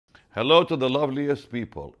Hello to the loveliest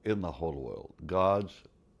people in the whole world, God's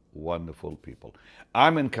wonderful people.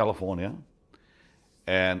 I'm in California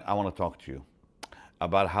and I want to talk to you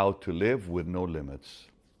about how to live with no limits.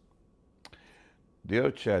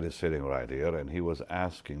 Dear Chad is sitting right here and he was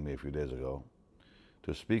asking me a few days ago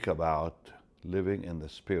to speak about living in the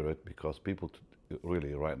Spirit because people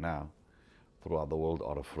really right now throughout the world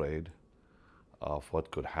are afraid of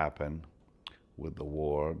what could happen with the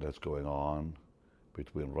war that's going on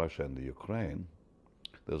between Russia and the Ukraine.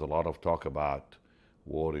 There's a lot of talk about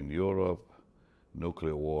war in Europe,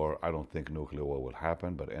 nuclear war. I don't think nuclear war will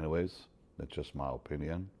happen, but anyways, that's just my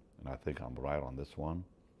opinion, and I think I'm right on this one.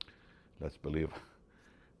 Let's believe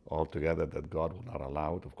all together that God will not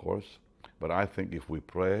allow it, of course. But I think if we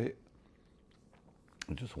pray,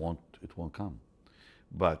 it won't come.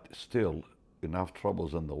 But still, enough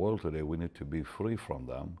troubles in the world today, we need to be free from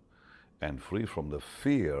them and free from the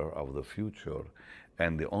fear of the future.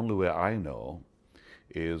 And the only way I know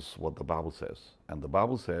is what the Bible says. And the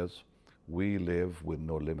Bible says we live with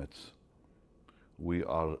no limits. We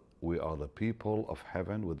are the people of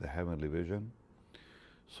heaven with the heavenly vision.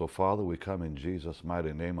 So Father, we come in Jesus'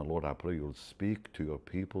 mighty name, and Lord, I pray you'll speak to your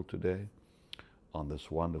people today on this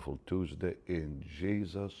wonderful Tuesday in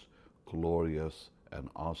Jesus' glorious and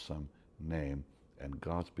awesome name. And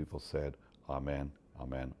God's people said, Amen,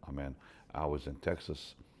 Amen, Amen. I was in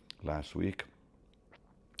Texas last week,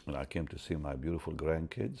 and I came to see my beautiful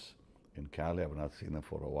grandkids in Cali. I've not seen them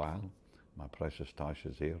for a while. My precious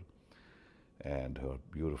Tasha's here, and her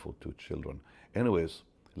beautiful two children. Anyways,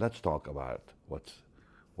 let's talk about what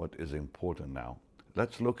is important now.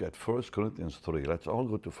 Let's look at 1 Corinthians 3. Let's all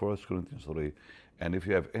go to 1 Corinthians 3. And if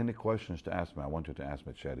you have any questions to ask me, I want you to ask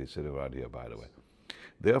me, Chad. He's sitting right here, by the way.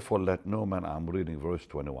 Therefore, let no man, I'm reading verse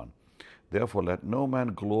 21. Therefore, let no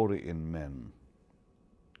man glory in men,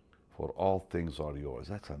 for all things are yours.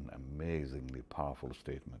 That's an amazingly powerful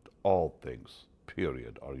statement. All things,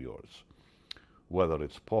 period, are yours. Whether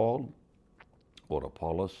it's Paul, or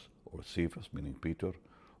Apollos, or Cephas, meaning Peter,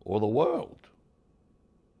 or the world.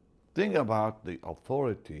 Think about the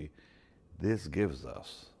authority this gives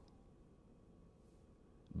us.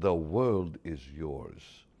 The world is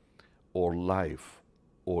yours, or life,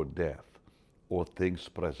 or death, or things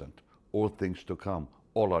present, or things to come,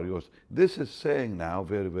 all are yours. This is saying now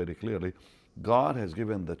very, very clearly, God has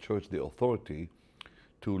given the church the authority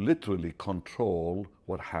to literally control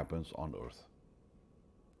what happens on earth.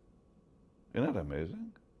 Isn't that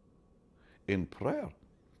amazing? In prayer,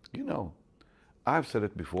 you know, I've said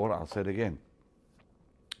it before, I'll say it again.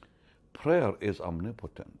 Prayer is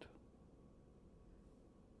omnipotent.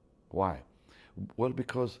 Why? Well,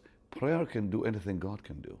 because prayer can do anything God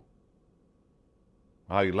can do.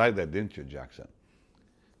 Oh, you like that, didn't you, Jackson?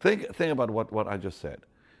 Think about what I just said.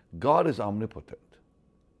 God is omnipotent.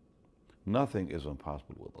 Nothing is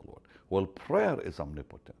impossible with the Lord. Well, prayer is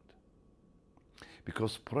omnipotent.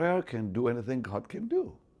 Because prayer can do anything God can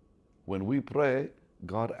do. When we pray,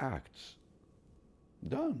 God acts.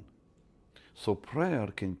 Done. So prayer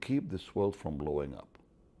can keep this world from blowing up.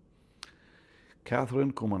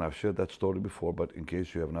 Catherine Kuhlman, I've shared that story before, but in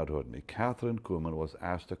case you have not heard me, Catherine Kuhlman was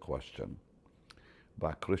asked a question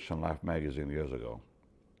by Christian Life magazine years ago.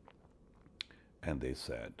 And they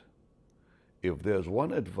said, if there's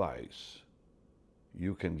one advice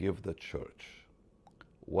you can give the church,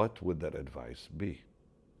 what would that advice be?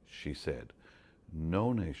 She said,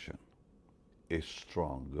 no nation is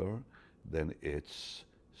stronger than its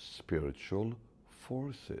spiritual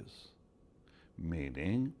forces.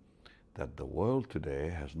 Meaning that the world today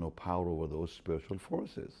has no power over those spiritual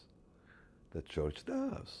forces. The church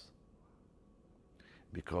does.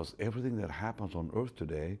 Because everything that happens on earth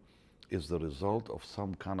today is the result of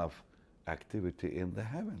some kind of activity in the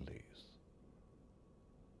heavenlies.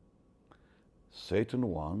 Satan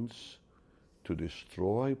wants to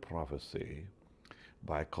destroy prophecy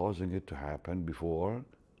by causing it to happen before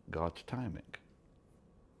God's timing.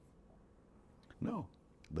 No,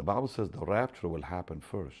 the Bible says the rapture will happen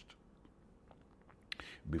first,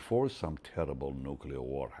 before some terrible nuclear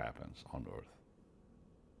war happens on earth.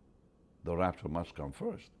 The rapture must come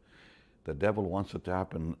first. The devil wants it to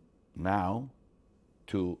happen now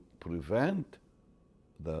to prevent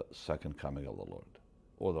the second coming of the Lord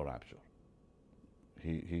or the rapture.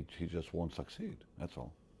 He just won't succeed, that's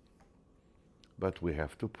all. But we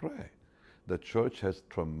have to pray. The church has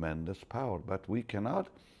tremendous power, but we cannot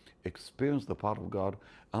experience the power of God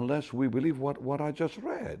unless we believe what I just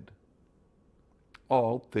read.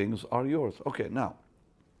 All things are yours. Okay, now,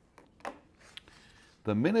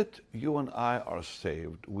 the minute you and I are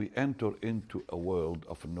saved, we enter into a world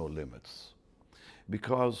of no limits.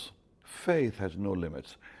 Because faith has no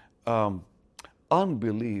limits. Um,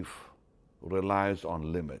 Unbelief relies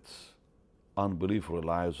on limits. Unbelief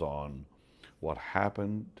relies on what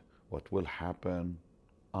happened, what will happen.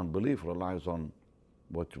 Unbelief relies on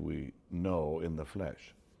what we know in the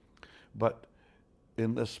flesh. But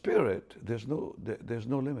in the spirit, there's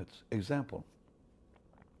no limits. Example,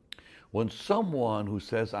 when someone who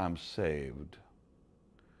says, I'm saved,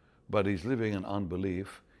 but he's living in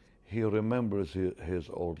unbelief, he remembers his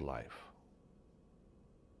old life.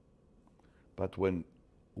 But when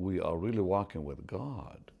we are really walking with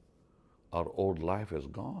God, our old life is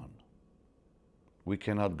gone. We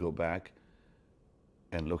cannot go back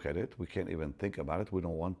and look at it. We can't even think about it. We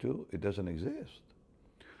don't want to. It doesn't exist.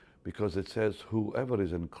 Because it says, whoever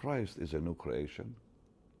is in Christ is a new creation.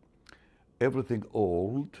 Everything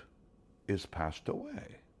old is passed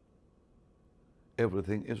away.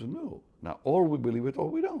 Everything is new. Now, or we believe it or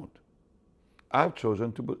we don't. I've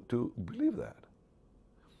chosen to believe that.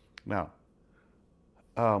 Now,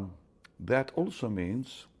 that also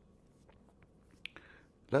means,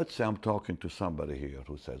 let's say I'm talking to somebody here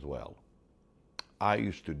who says, well, I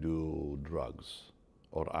used to do drugs,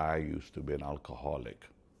 or I used to be an alcoholic,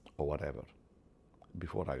 or whatever,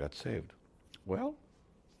 before I got saved. Well,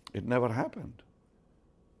 it never happened.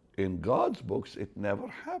 In God's books, it never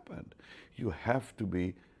happened. You have to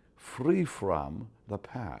be free from the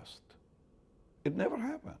past. It never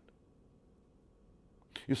happened.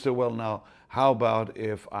 You say, well, now, how about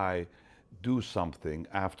if I do something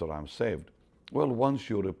after I'm saved? Well, once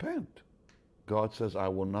you repent, God says, I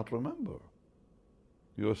will not remember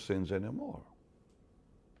your sins anymore.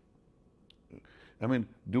 I mean,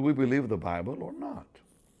 do we believe the Bible or not?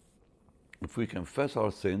 If we confess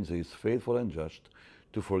our sins, He is faithful and just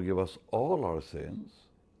to forgive us all our sins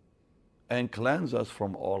and cleanse us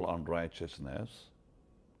from all unrighteousness.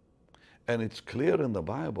 And it's clear in the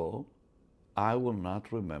Bible, I will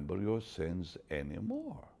not remember your sins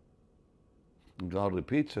anymore. God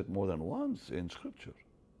repeats it more than once in Scripture,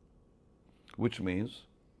 which means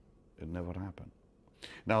it never happened.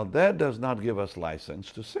 Now, that does not give us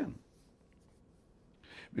license to sin.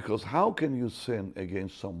 Because how can you sin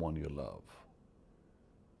against someone you love?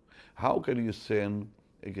 How can you sin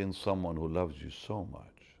against someone who loves you so much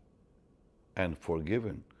and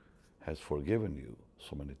has forgiven you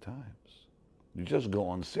so many times? You just go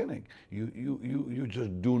on sinning. You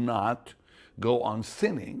just do not go on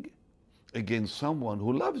sinning against someone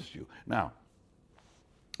who loves you. Now,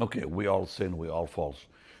 okay, we all sin, we all fall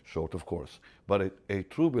short, of course. But a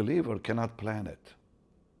true believer cannot plan it.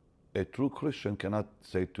 A true Christian cannot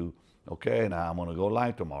say okay, now I'm going to go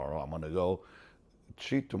lie tomorrow, I'm going to go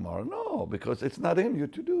cheat tomorrow. No, because it's not in you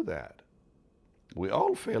to do that. We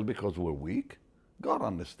all fail because we're weak. God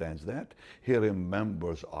understands that. He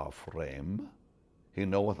remembers our frame. He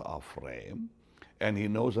knoweth our frame. And He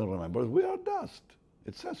knows and remembers we are dust.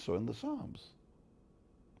 It says so in the Psalms.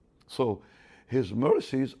 So His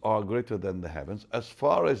mercies are greater than the heavens. As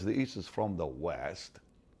far as the east is from the west,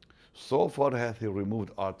 so far hath He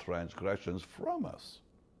removed our transgressions from us.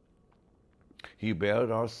 He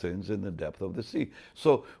buried our sins in the depth of the sea.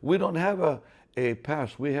 So we don't have a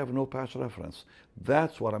past. We have no past reference.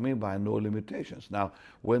 That's what I mean by no limitations. Now,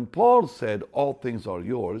 when Paul said, all things are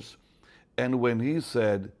yours, and when he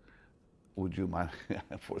said, would you mind,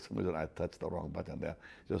 for some reason I touched the wrong button there.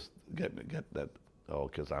 Just get that,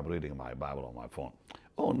 because I'm reading my Bible on my phone.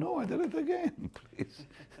 Oh no, I did it again, please.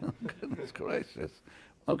 Goodness gracious.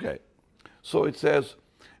 Okay, so it says,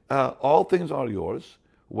 all things are yours,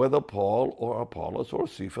 whether Paul or Apollos or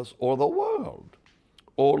Cephas or the world,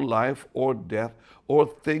 or life or death, or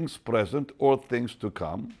things present or things to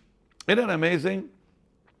come. Isn't it amazing?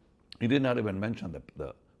 He did not even mention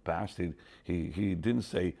the past. He didn't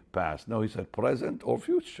say past. No, he said present or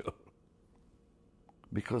future.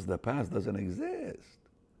 Because the past doesn't exist.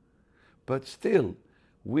 But still,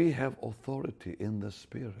 we have authority in the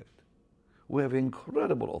Spirit. We have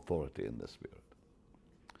incredible authority in the Spirit.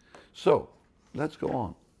 So, let's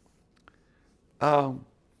go on.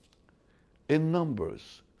 In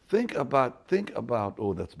Numbers, think about,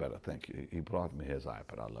 oh, that's better, thank you. He brought me his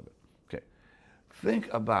iPad, I love it. Okay. Think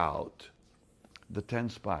about the 10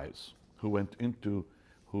 spies who here, I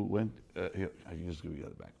can just give you the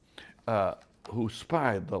other back, who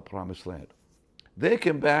spied the promised land. They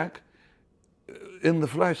came back in the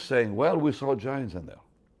flesh saying, well, we saw giants in there.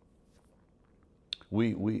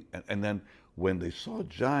 And then when they saw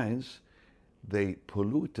giants, they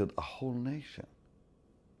polluted a whole nation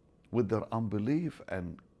with their unbelief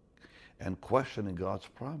and questioning God's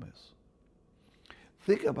promise.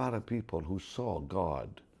 Think about a people who saw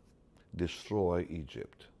God destroy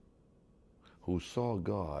Egypt, who saw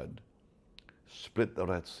God split the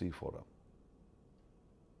Red Sea for them,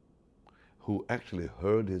 who actually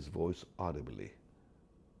heard his voice audibly,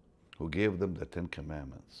 who gave them the Ten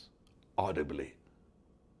Commandments audibly.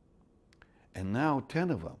 And now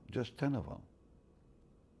 10 of them, just 10 of them,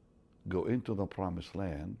 go into the promised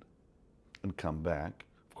land and come back.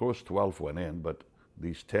 Of course, 12 went in, but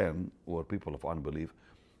these 10 were people of unbelief.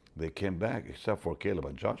 They came back, except for Caleb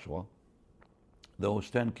and Joshua. Those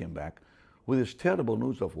 10 came back with this terrible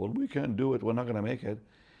news of, well, we can't do it, we're not going to make it.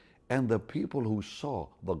 And the people who saw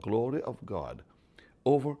the glory of God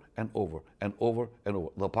over and over and over and over,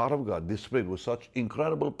 the power of God displayed with such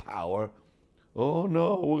incredible power, oh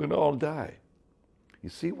no, we're going to all die. You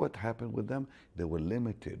see what happened with them? They were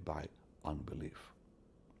limited by unbelief,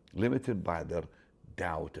 limited by their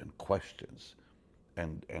doubt and questions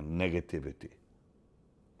and negativity.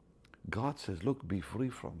 God says, look, be free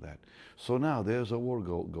from that. So now there's a war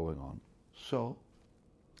going on. So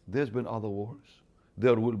there's been other wars.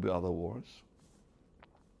 There will be other wars.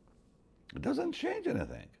 It doesn't change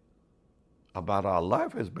anything about our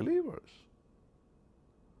life as believers.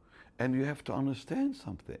 And you have to understand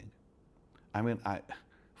something. I mean,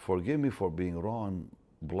 forgive me for being raw and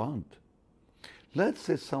blunt. Let's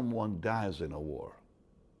say someone dies in a war.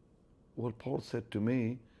 Well, Paul said to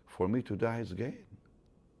me, for me to die is gain.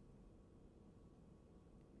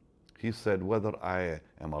 He said, whether I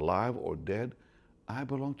am alive or dead, I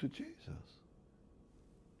belong to Jesus.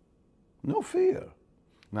 No fear.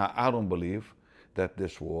 Now, I don't believe that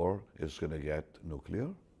this war is going to get nuclear.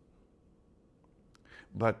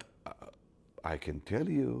 But I can tell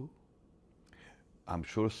you, I'm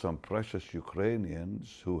sure some precious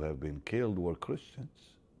Ukrainians who have been killed were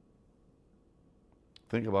Christians.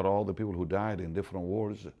 Think about all the people who died in different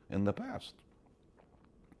wars in the past.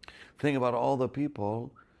 Think about all the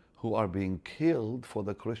people who are being killed for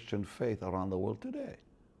the Christian faith around the world today,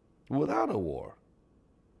 without a war.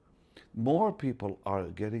 More people are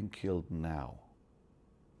getting killed now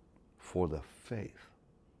for the faith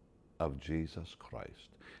of Jesus Christ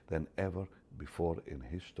than ever before in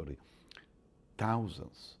history.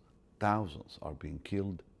 Thousands are being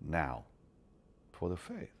killed now for the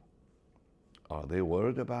faith. Are they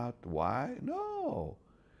worried about why? No.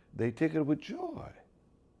 They take it with joy.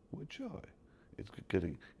 With joy. It's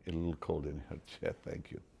getting a little cold in here, Chet, thank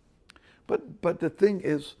you. But the thing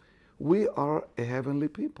is, we are a heavenly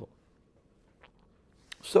people.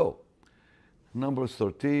 So, Numbers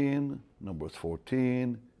 13, Numbers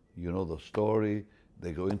 14, you know the story.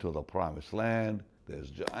 They go into the promised land. There's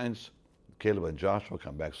giants. Caleb and Joshua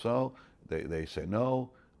come back. So they say, no,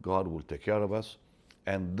 God will take care of us.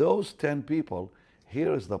 And those 10 people,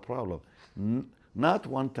 here is the problem. Not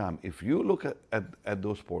one time, if you look at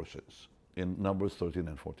those portions in Numbers 13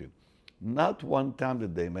 and 14, not one time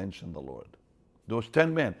did they mention the Lord. Those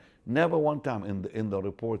 10 men, never one time in the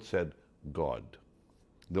report said God.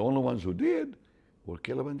 The only ones who did were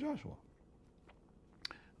Caleb and Joshua.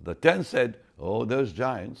 The 10 said, oh, there's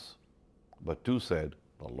giants. But 2 said,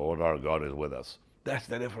 the Lord our God is with us. That's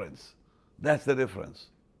the difference. That's the difference.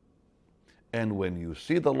 And when you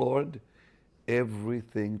see the Lord,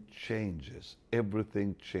 everything changes.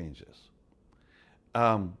 Everything changes.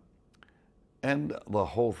 And the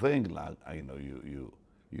whole thing, like, you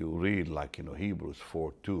read like, Hebrews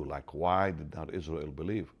 4:2, like, why did not Israel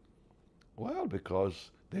believe? Well,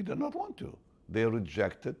 because they did not want to. They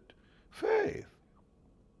rejected faith.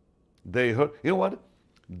 They heard, you know what?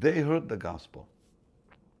 They heard the gospel.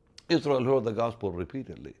 Israel heard the gospel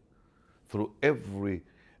repeatedly through every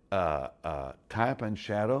type and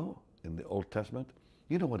shadow in the Old Testament.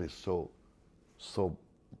 You know what is so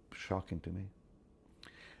shocking to me?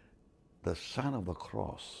 The sign of the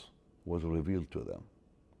cross was revealed to them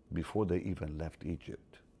before they even left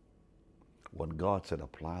Egypt. When God said,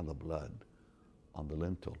 apply the blood on the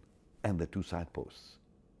lintel and the 2 side posts.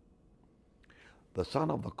 The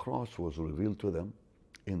sign of the cross was revealed to them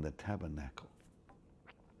in the tabernacle.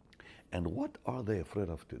 And what are they afraid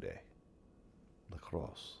of today? The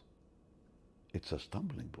cross. It's a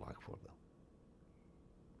stumbling block for them.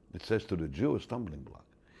 It says to the Jew, a stumbling block.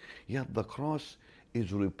 Yet the cross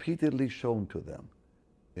is repeatedly shown to them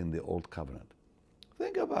in the Old Covenant.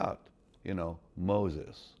 Think about,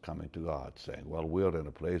 Moses coming to God saying, well, we're in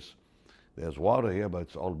a place, there's water here, but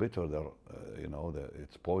it's all bitter there,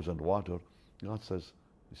 it's poisoned water. God says,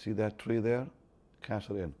 you see that tree there? Cast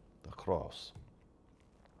it in. The cross.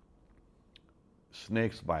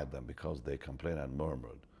 Snakes bite them because they complained and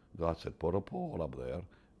murmured. God said, put a pole up there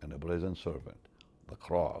and a brazen serpent. The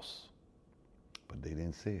cross. But they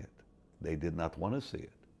didn't see it. They did not want to see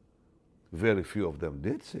it. Very few of them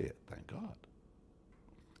did see it, thank God.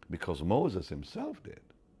 Because Moses himself did.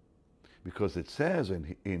 Because it says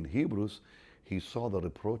in Hebrews, he saw the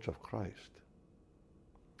reproach of Christ.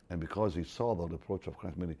 And because he saw the reproach of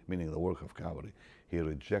Christ, meaning the work of Calvary, he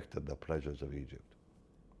rejected the pleasures of Egypt.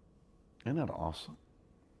 Isn't that awesome?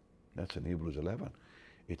 That's in Hebrews 11.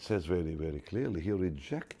 It says very, very clearly, he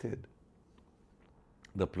rejected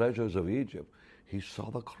the pleasures of Egypt. He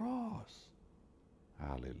saw the cross.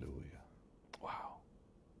 Hallelujah. Wow.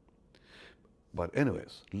 But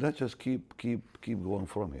anyways, let's just keep going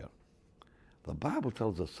from here. The Bible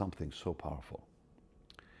tells us something so powerful,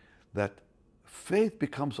 that faith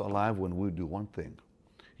becomes alive when we do one thing.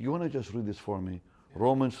 You want to just read this for me?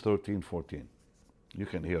 Romans 13:14. You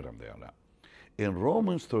can hear them there now. In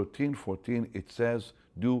Romans 13:14, it says,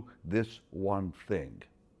 do this one thing.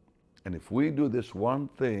 And if we do this one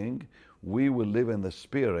thing, we will live in the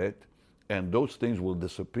Spirit, and those things will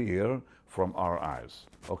disappear from our eyes.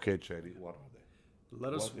 Okay, Chedi, what are they?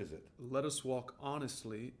 What is it? Let us walk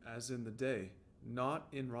honestly as in the day, not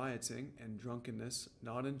in rioting and drunkenness,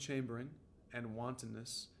 not in chambering and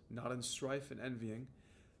wantonness, not in strife and envying,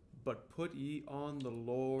 but put ye on the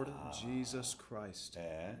Lord Jesus Christ,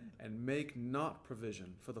 and make not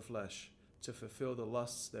provision for the flesh to fulfill the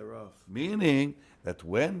lusts thereof. Meaning that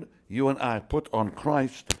when you and I put on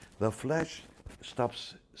Christ, the flesh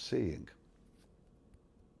stops seeing,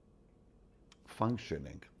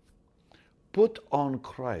 functioning. Put on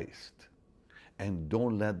Christ and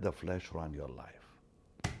don't let the flesh run your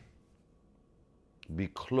life. Be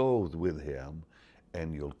clothed with him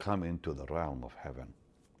and you'll come into the realm of heaven.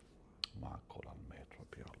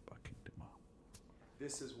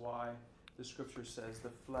 This is why the scripture says the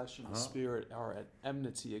flesh and the spirit are at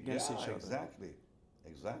enmity against each other. Exactly.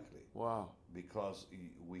 Wow. Because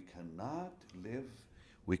we cannot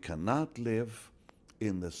live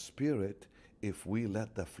in the spirit if we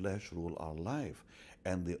let the flesh rule our life.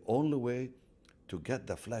 And the only way to get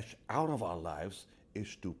the flesh out of our lives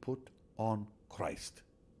is to put on Christ.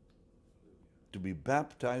 To be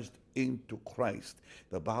baptized into Christ.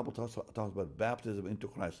 The Bible talks about baptism into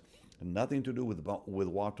Christ. Nothing to do with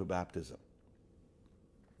water baptism.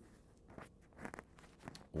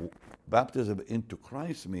 Baptism into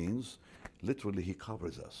Christ means literally he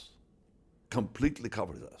covers us. Completely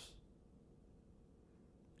covers us.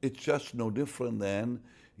 It's just no different than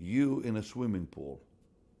you in a swimming pool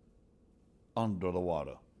under the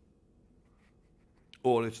water.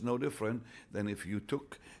 Or it's no different than if you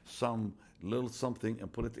took some little something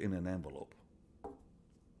and put it in an envelope.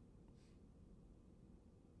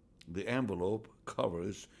 The envelope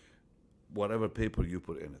covers whatever paper you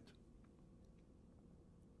put in it.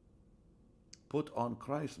 Put on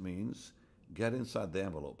Christ means get inside the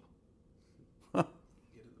envelope.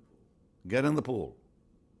 Get in the pool.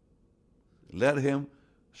 Let him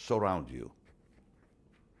surround you.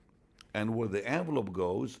 And where the envelope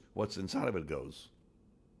goes, what's inside of it goes.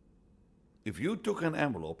 If you took an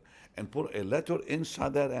envelope and put a letter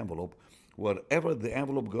inside that envelope, wherever the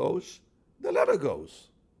envelope goes, the letter goes.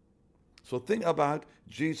 So think about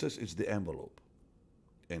Jesus is the envelope,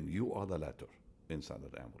 and you are the letter inside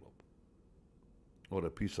that envelope, or a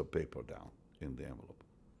piece of paper down in the envelope.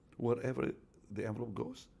 Wherever the envelope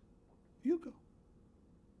goes, you go.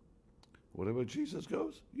 Wherever Jesus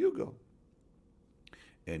goes, you go.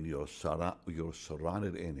 And you're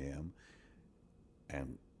surrounded in him,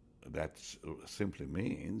 and that simply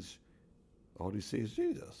means all you see is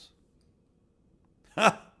Jesus.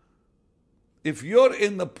 If you're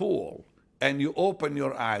in the pool and you open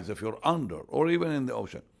your eyes, if you're under or even in the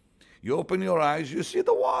ocean, you open your eyes, you see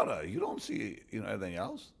the water. You don't see anything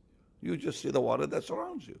else. You just see the water that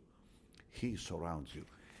surrounds you. He surrounds you.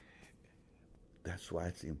 That's why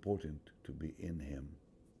it's important to be in him.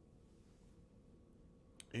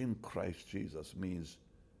 In Christ Jesus means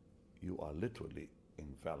you are literally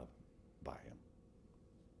enveloped by him.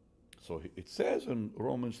 So it says in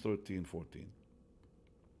Romans 13:14.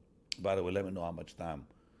 By the way, let me know how much time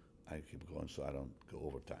I keep going so I don't go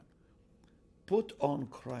over time. Put on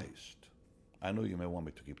Christ. I know you may want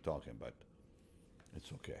me to keep talking, but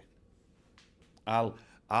it's okay.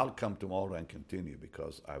 I'll come tomorrow and continue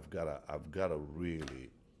because I've gotta really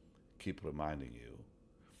keep reminding you.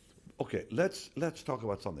 Okay, let's talk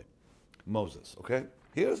about something. Moses, okay?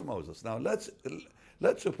 Here's Moses. Now let's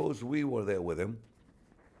suppose we were there with him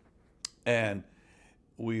and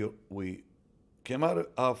we came out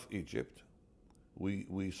of Egypt.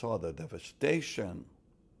 We saw the devastation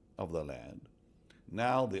of the land.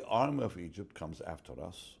 Now the army of Egypt comes after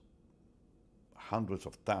us, hundreds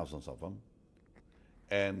of thousands of them,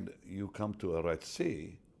 and you come to a Red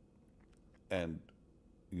Sea, and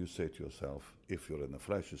you say to yourself, if you're in the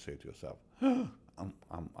flesh, you say to yourself,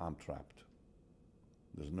 I'm trapped.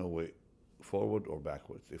 There's no way forward or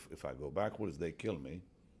backwards. If I go backwards, they kill me,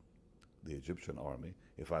 the Egyptian army.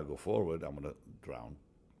 If I go forward, I'm going to drown.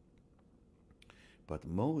 But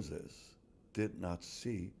Moses did not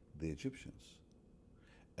see the Egyptians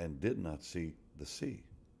and did not see the sea.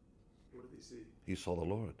 What did he see? He saw the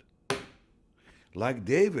Lord. Like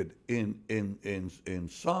David in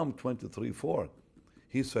Psalm 23:4,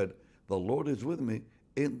 he said, "The Lord is with me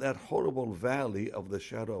in that horrible valley of the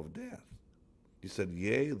shadow of death." He said,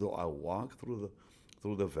 "Yea, though I walk through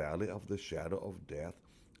the valley of the shadow of death,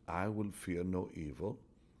 I will fear no evil,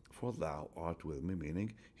 for thou art with me,"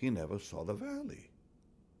 meaning he never saw the valley.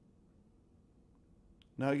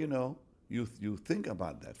 Now, you think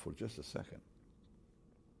about that for just a second.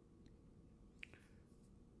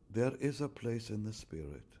 There is a place in the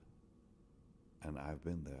Spirit, and I've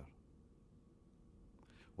been there,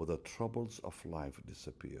 where the troubles of life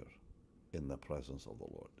disappear in the presence of the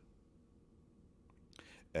Lord.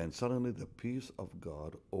 And suddenly the peace of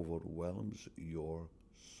God overwhelms your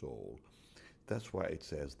soul. That's why it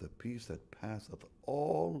says, the peace that passeth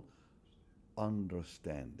all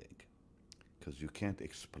understanding. Because you can't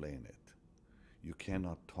explain it. You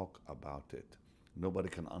cannot talk about it. Nobody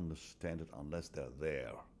can understand it unless they're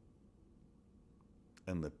there.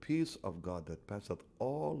 And the peace of God that passeth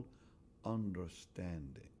all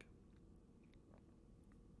understanding.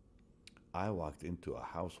 I walked into a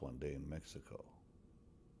house one day in Mexico,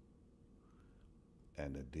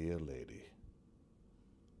 and a dear lady,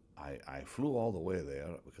 I flew all the way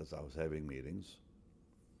there because I was having meetings,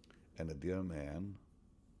 and a dear man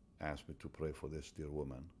asked me to pray for this dear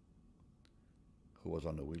woman who was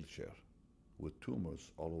on a wheelchair with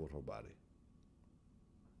tumors all over her body.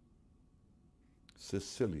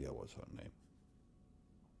 Cecilia was her name.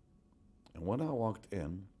 And when I walked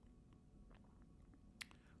in,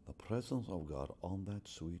 the presence of God on that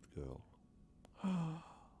sweet girl,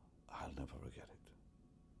 I'll never forget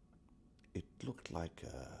it. It looked like,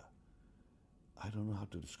 I don't know how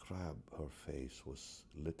to describe, her face was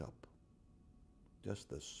lit up. Just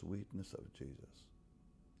the sweetness of Jesus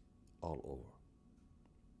all over.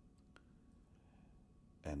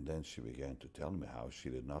 And then she began to tell me how she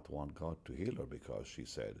did not want God to heal her because she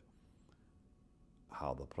said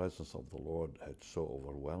how the presence of the Lord had so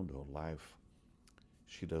overwhelmed her life,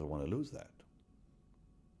 she doesn't want to lose that.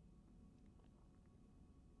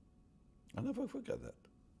 I'll never forget that.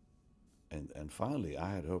 And finally,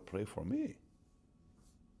 I had her pray for me.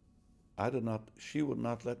 She would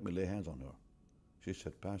not let me lay hands on her. She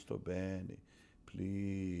said, "Pastor Benny,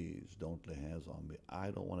 please don't lay hands on me.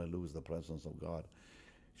 I don't want to lose the presence of God."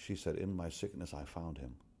 She said, "In my sickness, I found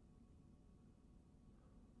him."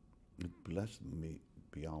 It blessed me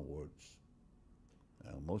beyond words.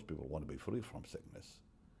 Most people want to be free from sickness.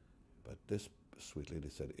 But this sweet lady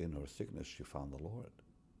said, in her sickness, she found the Lord.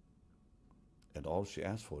 And all she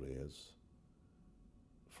asked for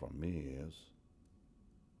from me is,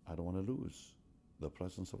 I don't want to lose the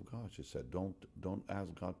presence of God. She said, don't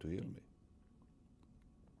ask God to heal me.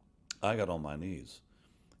 I got on my knees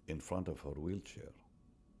in front of her wheelchair.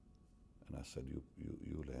 And I said,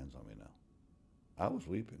 you lay hands on me now. I was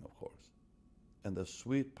weeping, of course. And the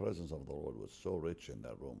sweet presence of the Lord was so rich in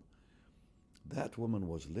that room. That woman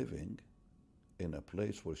was living in a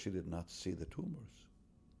place where she did not see the tumors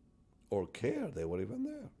or care they were even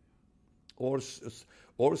there, or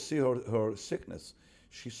see her sickness.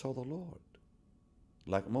 She saw the Lord,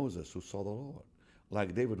 like Moses who saw the Lord,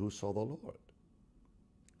 like David who saw the Lord.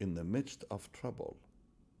 In the midst of trouble,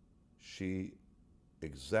 she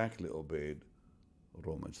exactly obeyed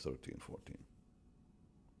Romans 13:14.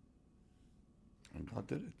 And God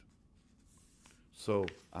did it. So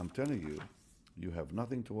I'm telling you, you have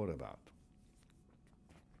nothing to worry about.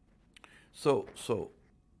 So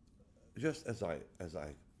just as I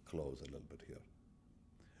close a little bit here,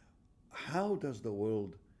 how does the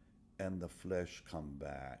world and the flesh come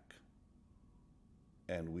back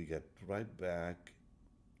and we get right back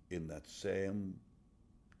in that same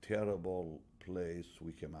terrible place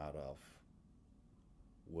we came out of,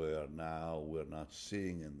 where now we're not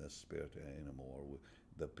seeing in the Spirit anymore?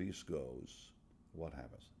 The peace goes. What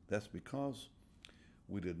happens? That's because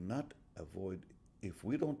we did not avoid. If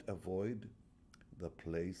we don't avoid the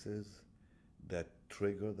places that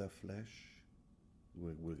trigger the flesh,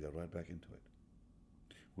 we'll get right back into it.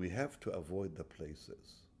 We have to avoid the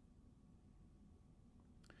places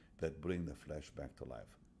that bring the flesh back to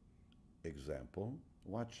life. Example,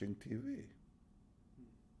 watching TV,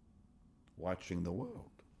 watching the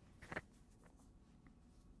world,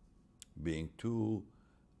 being too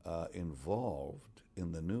involved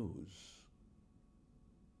in the news,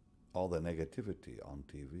 all the negativity on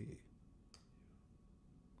TV.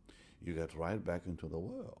 you get right back into the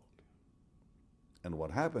world. And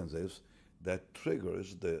what happens is that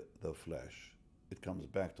triggers the flesh. It comes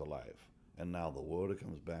back to life. And now the worry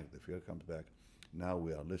comes back, the fear comes back. Now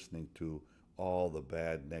we are listening to all the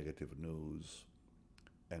bad, negative news,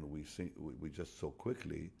 and we just so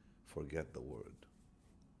quickly forget the word.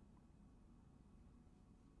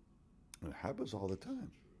 And it happens all the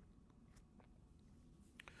time.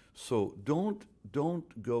 So don't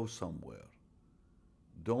go somewhere.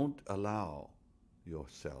 Don't allow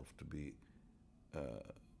yourself to be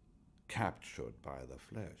captured by the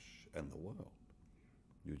flesh and the world.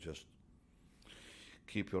 You just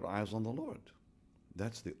keep your eyes on the Lord.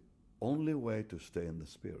 That's the only way to stay in the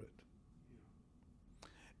Spirit.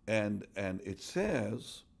 And it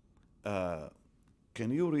says,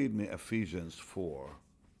 can you read me Ephesians 4,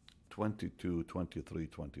 22, 23,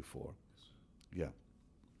 24? Yeah.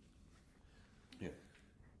 Yeah.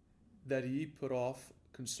 That ye put off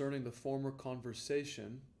concerning the former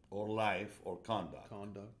conversation Or life or conduct.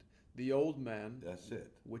 the old man, That's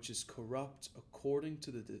it. which is corrupt according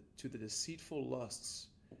to the deceitful lusts,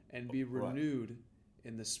 and be Right. renewed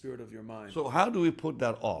in the spirit of your mind. So how do we put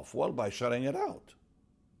that off? Well, by shutting it out.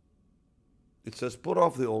 It says, put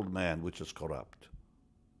off the old man, which is corrupt.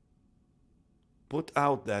 Put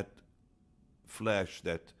out that flesh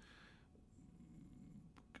that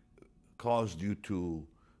caused you to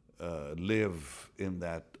live in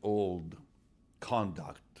that old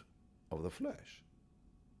conduct of the flesh.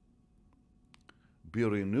 Be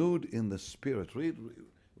renewed in the spirit. Read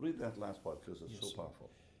that last part because it's Yes, so sir. powerful.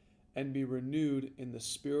 And be renewed in the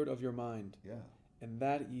spirit of your mind, Yeah. and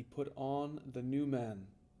that ye put on the new man,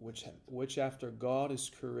 which after God is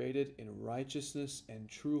created in righteousness and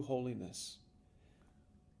true holiness.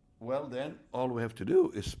 Well, then, all we have to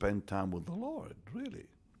do is spend time with the Lord, really.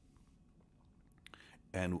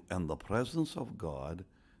 And the presence of God,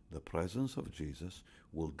 the presence of Jesus,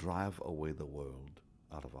 will drive away the world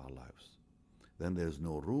out of our lives. Then there's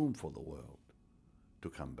no room for the world to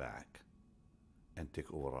come back and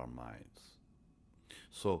take over our minds.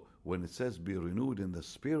 So when it says be renewed in the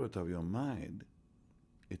spirit of your mind,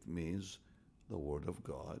 it means the Word of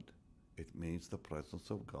God. It means the presence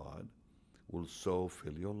of God will so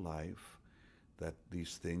fill your life that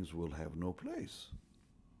these things will have no place.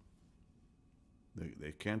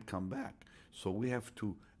 They can't come back. So we have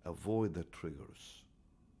to avoid the triggers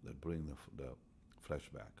that bring the flesh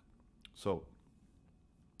back. So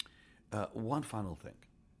one final thing.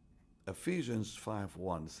 Ephesians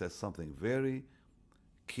 5:1 says something very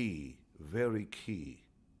key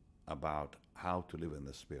about how to live in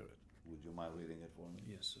the Spirit. Would you mind reading it for me?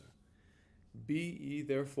 Yes, sir. Be ye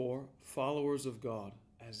therefore followers of God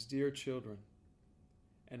as dear children,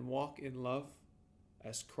 and walk in love,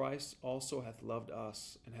 as Christ also hath loved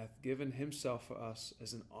us, and hath given himself for us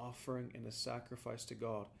as an offering and a sacrifice to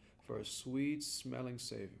God, for a sweet smelling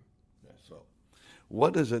Savior. Yeah, so,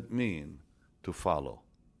 what does it mean to follow?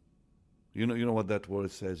 You know what that word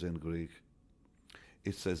says in Greek?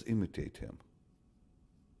 It says imitate him.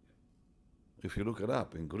 If you look it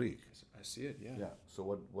up in Greek. I see it, yeah. Yeah. So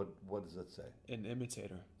what does it say? An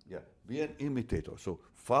imitator. Yeah. Be an imitator. So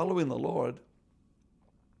following the Lord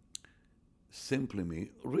simply means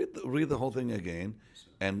read the whole thing again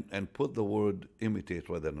and put the word imitate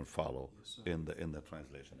rather than follow in the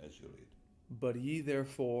translation as you read. But ye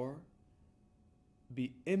therefore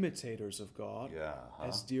be imitators of God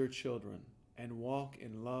as dear children, and walk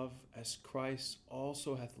in love as Christ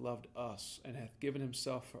also hath loved us, and hath given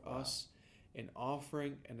himself for us, an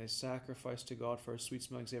offering and a sacrifice to God for a sweet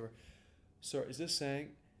smelling savor. Sir, is this saying,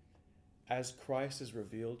 as Christ is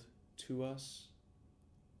revealed to us,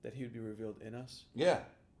 that he would be revealed in us Yeah,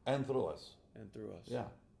 and through us. and through us? Yeah.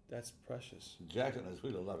 That's precious. Jackson is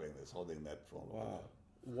really loving this, holding that phone. Wow.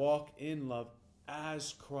 Walk in love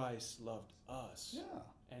as Christ loved us. Yeah.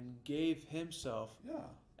 And gave himself Yeah.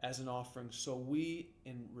 as an offering. So we,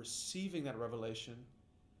 in receiving that revelation,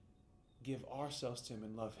 give ourselves to him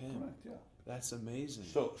and love him. Correct, yeah. That's amazing.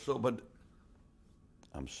 But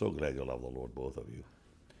I'm so glad you love the Lord, both of you.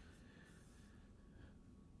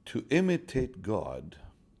 To imitate God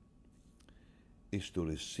is to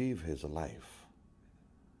receive his life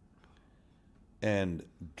and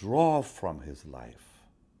draw from his life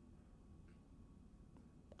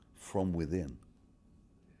from within.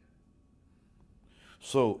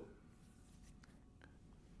 So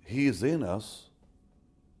he is in us.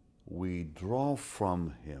 We draw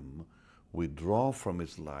from him. We draw from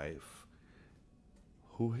his life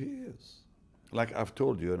who he is. Like I've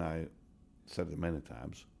told you, and I said it many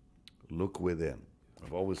times, look within.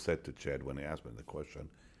 I've always said to Chad when he asked me the question,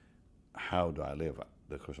 how do I live?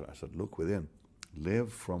 The question, I said, look within.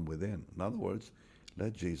 Live from within. In other words,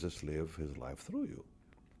 let Jesus live his life through you.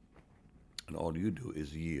 And all you do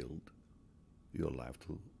is yield your life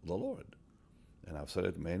to the Lord. And I've said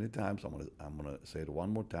it many times. I'm gonna say it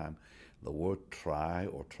one more time. The word try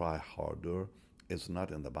or try harder is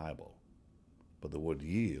not in the Bible. But the word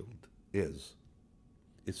yield is.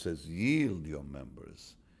 It says yield your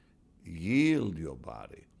members, yield your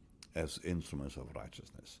body as instruments of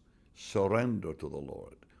righteousness. Surrender to the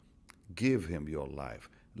Lord. Give him your life.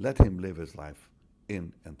 Let him live his life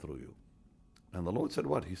in and through you. And the Lord said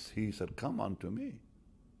what? He said, come unto me.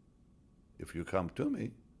 If you come to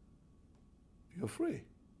me, you're free.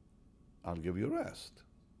 I'll give you rest.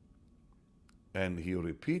 And he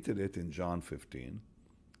repeated it in John 15.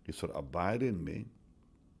 He said, abide in me,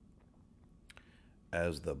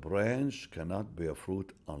 as the branch cannot bear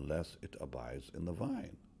fruit unless it abides in the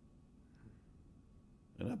vine.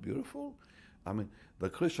 Isn't that beautiful? I mean, the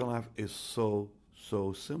Christian life is so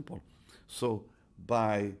simple. So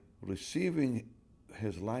by receiving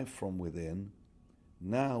his life from within,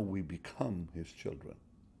 now we become his children.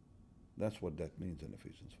 That's what that means in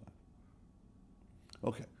Ephesians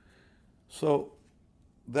 5. Okay, so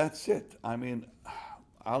that's it. I mean,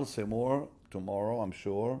 I'll say more tomorrow, I'm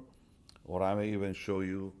sure, or I may even show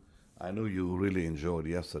you. I know you really enjoyed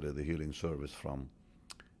yesterday the healing service from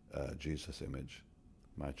Jesus Image,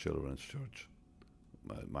 my children's church,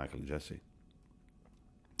 Michael and Jesse.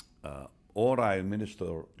 Or I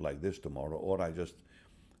minister like this tomorrow, or I just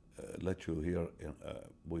let you hear.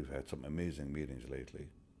 We've had some amazing meetings lately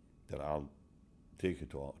that I'll take you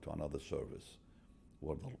to another service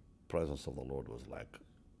where the presence of the Lord was like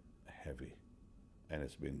heavy. And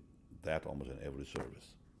it's been that almost in every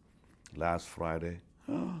service. Last Friday,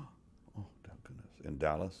 oh, thank goodness, in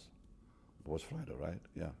Dallas, it was Friday, right?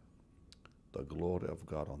 Yeah. The glory of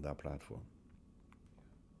God on that platform.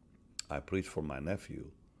 I preached for my nephew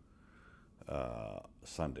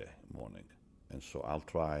Sunday morning. And so I'll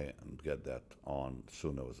try and get that on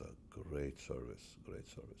soon. It was a great service.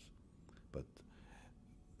 But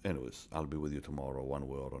anyways, I'll be with you tomorrow one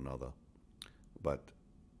way or another. But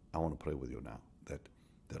I want to pray with you now that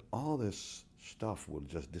all this stuff will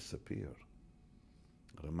just disappear.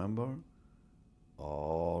 Remember,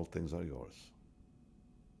 all things are yours.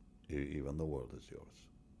 Even the world is yours.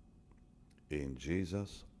 In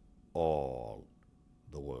Jesus, all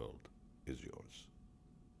the world is yours.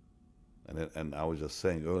 And I was just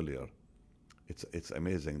saying earlier, it's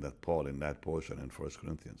amazing that Paul in that portion in 1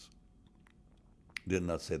 Corinthians did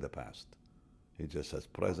not say the past. He just says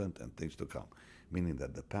present and things to come, meaning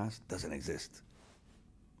that the past doesn't exist.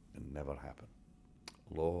 It never happened.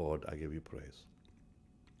 Lord, I give you praise.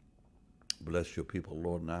 Bless your people,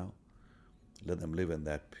 Lord, now. Let them live in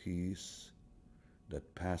that peace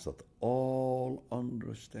that passeth all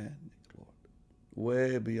understanding, Lord.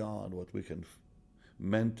 Way beyond what we can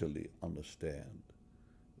mentally understand.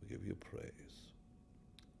 We give you praise.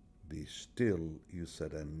 Be still, you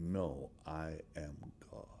said, and know I am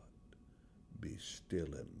God. Be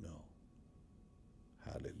still and know.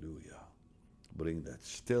 Hallelujah. Bring that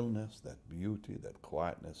stillness, that beauty, that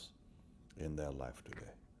quietness in their life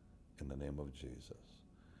today. In the name of Jesus.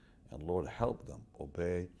 And Lord, help them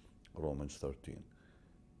obey Romans 13.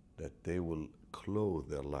 That they will clothe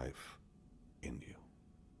their life in you.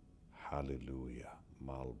 Hallelujah.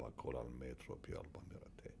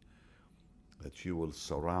 That you will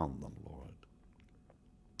surround them, Lord,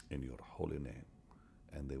 in your holy name.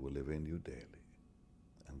 And they will live in you daily.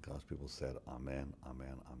 And God's people said, amen,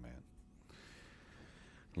 amen, amen.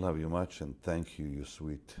 Love you much, and thank you, you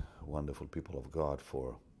sweet, wonderful people of God,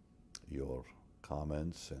 for your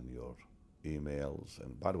comments and your emails.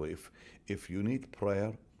 And by the way, if you need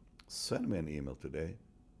prayer, send me an email today,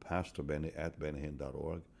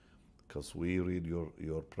 pastorbenny@bennyhinn.org, because we read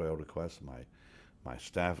your prayer requests. My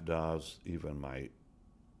staff does, even my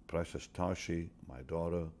precious Tashi, my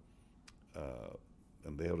daughter,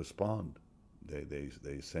 and they respond.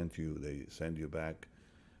 They send you back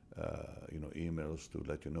emails to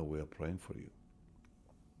let you know we are praying for you.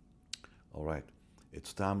 All right.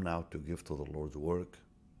 It's time now to give to the Lord's work,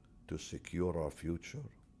 to secure our future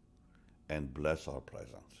and bless our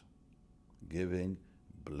present. Giving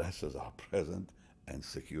blesses our present and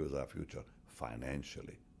secures our future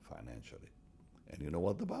financially. And you know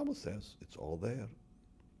what the Bible says? It's all there.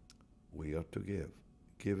 We are to give.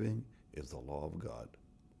 Giving is the law of God.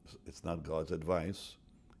 It's not God's advice.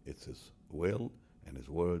 It's His will and His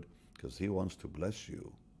word, because He wants to bless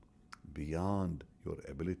you beyond your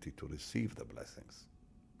ability to receive the blessings.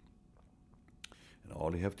 And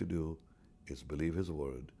all you have to do is believe His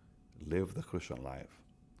word, live the Christian life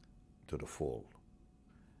to the full,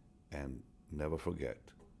 and never forget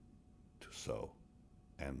to sow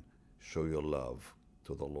and show your love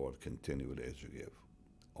to the Lord continually as you give.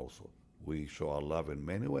 Also, we show our love in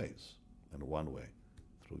many ways, and one way,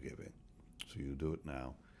 through giving. So you do it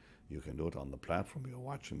now. You can do it on the platform you're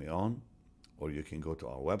watching me on, or you can go to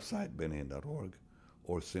our website, bennyhinn.org,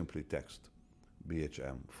 or simply text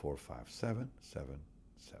BHM 45777.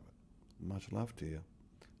 Much love to you.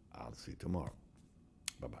 I'll see you tomorrow.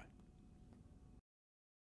 Bye-bye.